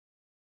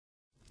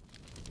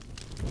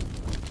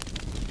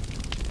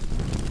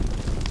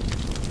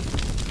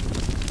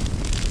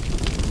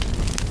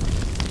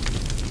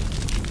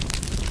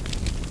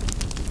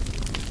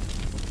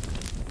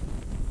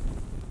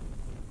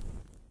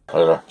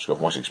Just got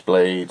Wessex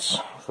Blades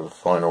for the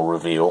final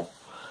reveal.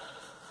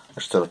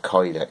 There's still a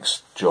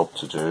Kydex job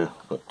to do,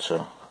 but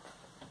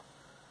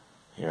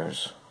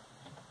here's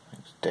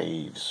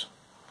Dave's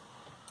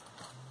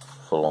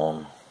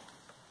full-on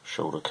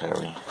shoulder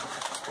carry.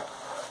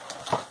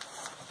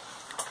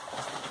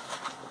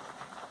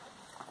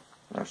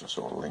 There's the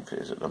sort of length it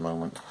is at the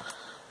moment.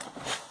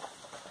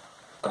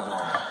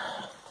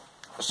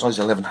 Size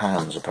 11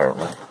 hands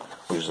apparently,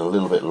 which is a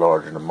little bit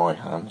larger than my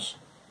hands.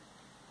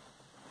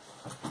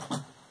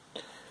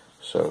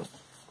 So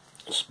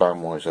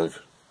span wise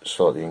I've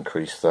slightly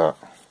increased that.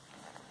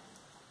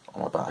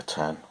 I'm about a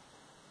 10.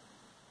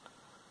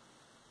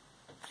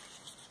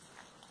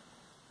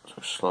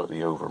 So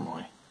slightly over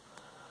my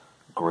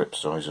grip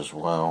size as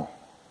well.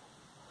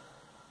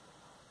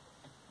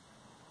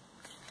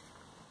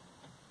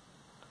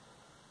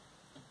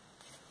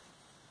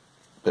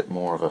 Bit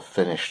more of a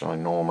finish than I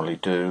normally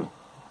do.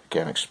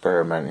 Again,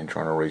 experimenting,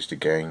 trying to raise the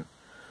game.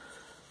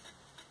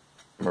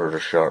 Murder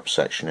sharp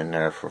section in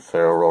there for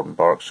ferro rod and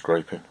bark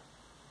scraping.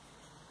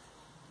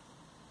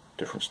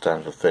 Different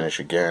standard of finish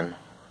again.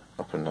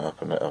 Up and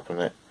up and it, up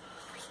and it.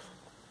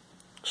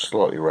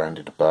 Slightly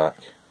rounded the back.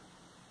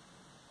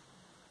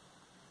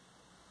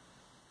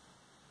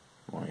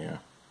 Oh yeah.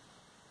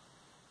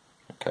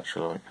 Catch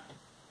a light.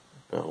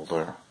 Bevel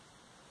there.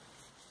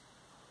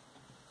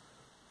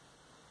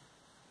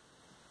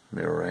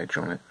 Mirror edge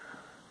on it.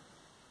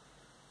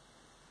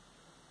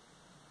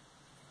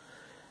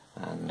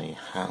 And the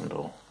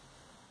handle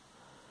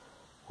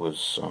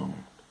was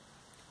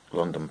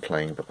London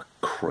plain, but a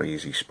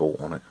crazy sport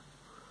on it.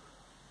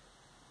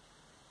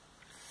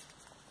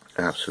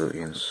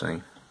 Absolutely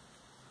insane.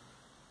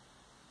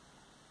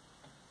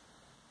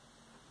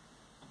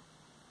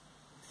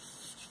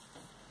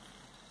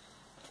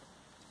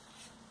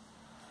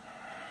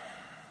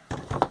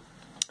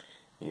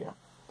 Yeah,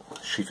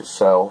 sheath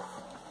itself.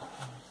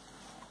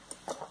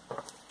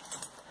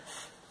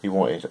 He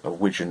wanted a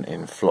Widgeon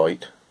in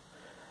flight.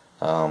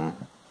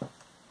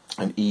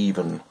 And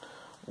even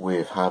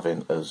with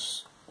having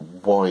as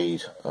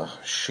wide a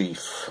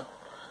sheath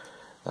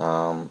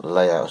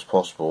layout as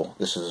possible,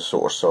 this is the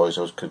sort of size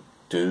I could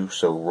do.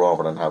 So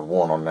rather than have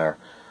one on there,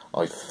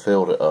 I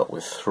filled it up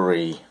with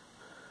 3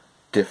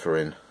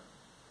 differing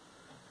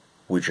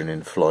Widgeon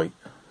in flight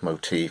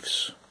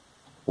motifs,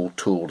 all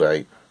tooled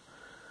out,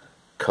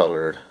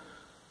 coloured,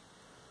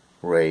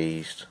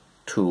 raised,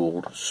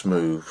 tooled,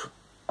 smooth,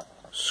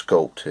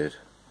 sculpted.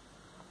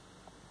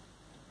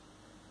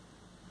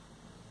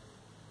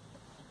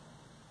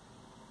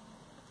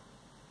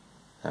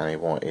 And he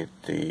wanted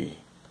the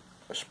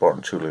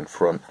Spartan tool in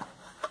front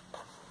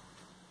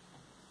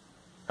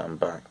and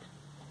back.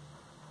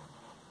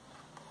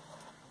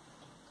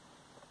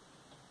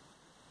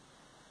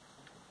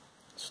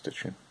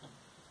 Stitching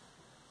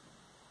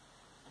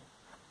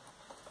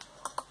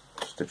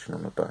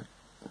on the back.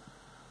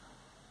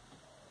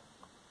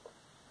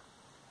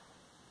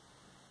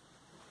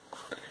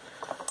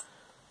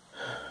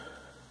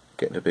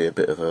 Getting to be a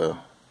bit of a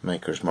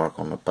maker's mark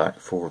on the back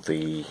for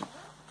the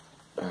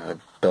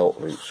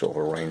belt loop sort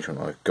of arrangement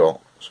I've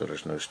got, so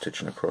there's no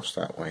stitching across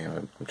that way.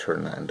 I'm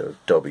turning that into a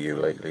W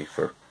lately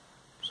for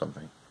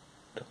something.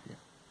 W.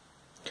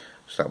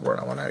 Just haven't worked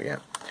that one out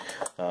yet.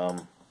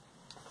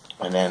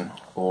 And then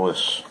all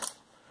this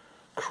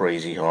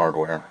crazy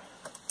hardware.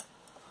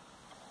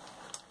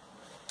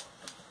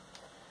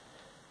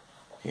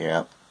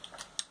 Yeah,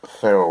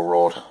 ferro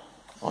rod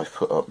I've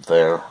put up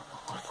there.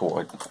 I thought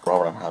I'd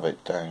rather than have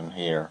it down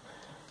here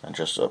and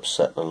just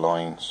upset the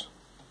lines,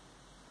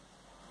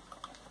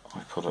 I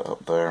put it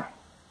up there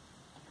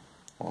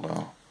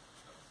on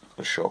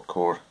the shock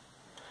cord,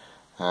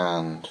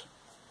 and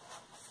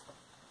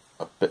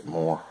a bit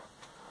more,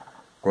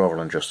 rather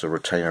than just a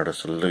retainer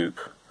that's a loop,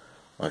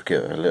 I've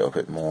given a little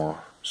bit more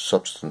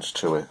substance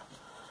to it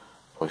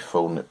by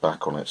folding it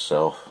back on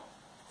itself.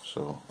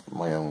 So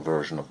my own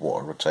version of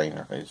what a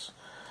retainer is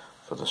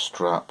for the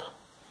strap.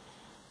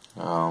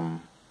 I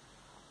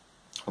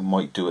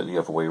might do it the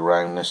other way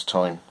around this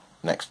time,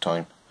 next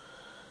time,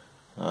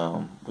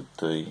 with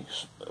the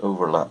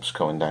overlaps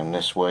coming down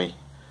this way,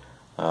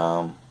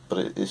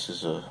 but this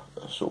is a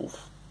sort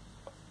of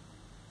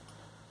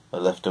a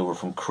leftover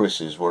from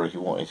Chris's, where he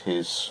wanted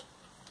his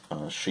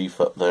sheath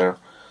up there,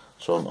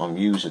 so I'm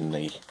using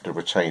the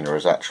retainer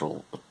as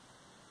actual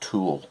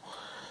tool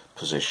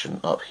position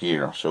up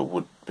here. So it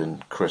would have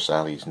been Chris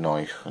Alley's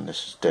knife, and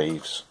this is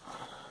Dave's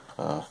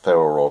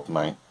ferro rod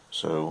mount,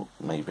 so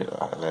maybe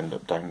that'll end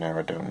up down there,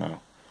 I don't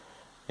know,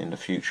 in the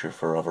future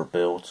for other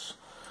builds.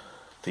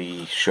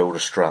 The shoulder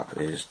strap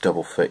is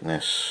double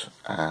thickness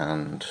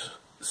and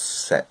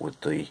set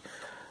with the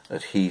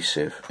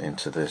adhesive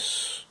into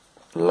this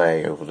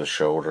lay over the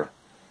shoulder,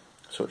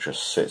 so it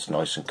just sits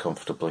nice and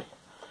comfortably.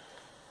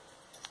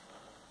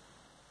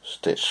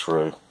 Stitched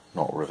through,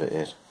 not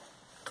riveted.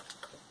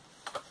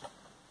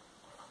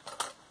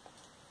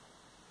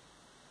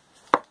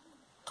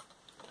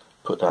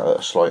 Put that at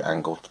a slight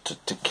angle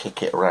to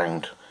kick it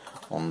around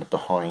on the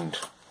behind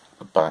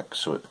the back,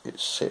 so it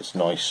sits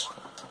nice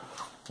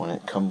when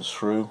it comes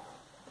through.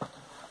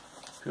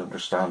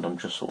 stand, I'm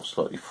just sort of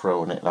slightly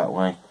throwing it that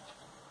way.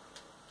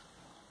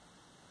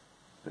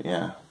 But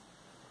yeah,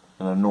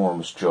 an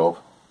enormous job.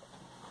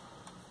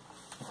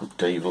 I hope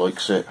Dave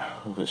likes it. I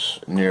hope it's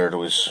near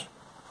to his,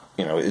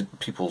 you know,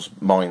 people's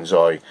mind's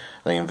eye.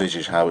 They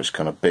envisage how it's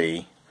going to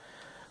be.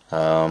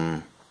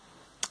 But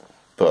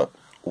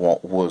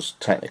what was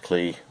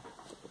technically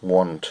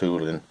 1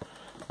 tooling,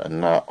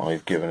 and that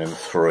I've given him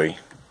 3.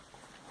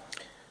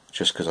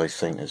 Just because I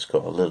think it's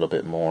got a little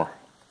bit more.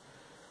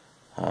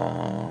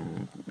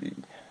 The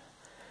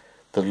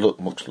look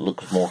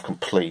looks more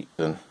complete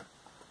than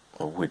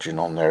a Widgeon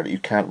on there. You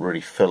can't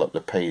really fill up the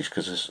page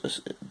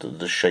because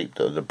the shape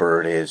that the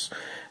bird is.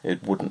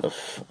 It wouldn't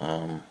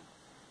have,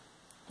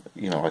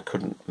 you know, I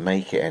couldn't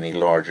make it any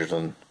larger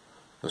than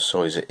the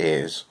size it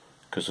is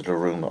because of the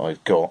room that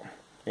I've got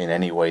in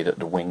any way that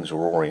the wings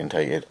were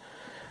orientated.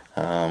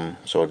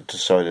 So I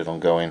decided on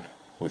going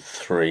with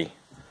 3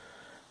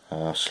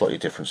 slightly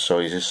different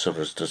sizes, so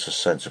there's a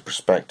sense of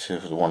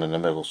perspective. The one in the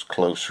middle is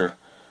closer,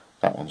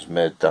 that one's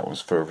mid, that one's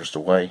furthest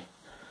away.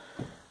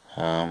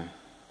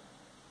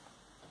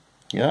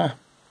 Yeah,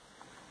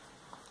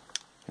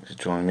 thanks for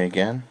joining me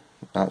again.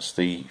 That's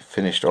the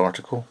finished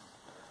article.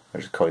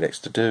 There's a kydex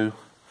to do,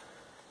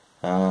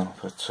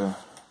 but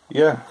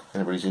yeah, if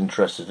anybody's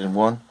interested in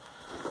one,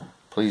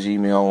 please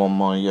email on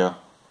my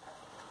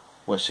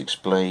Wessex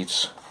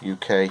Blades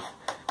UK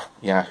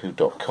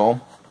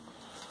yahoo.com.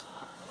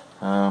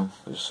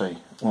 Let's see,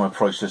 when I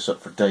priced this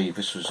up for Dave,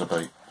 this was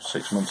about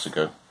 6 months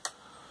ago,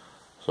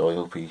 so I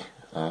hope he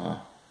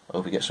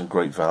gets some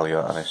great value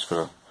out of this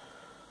for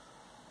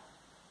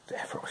the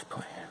effort I've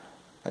put in.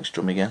 Thanks for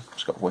joining me again.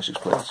 It's got Wessex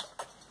Blades.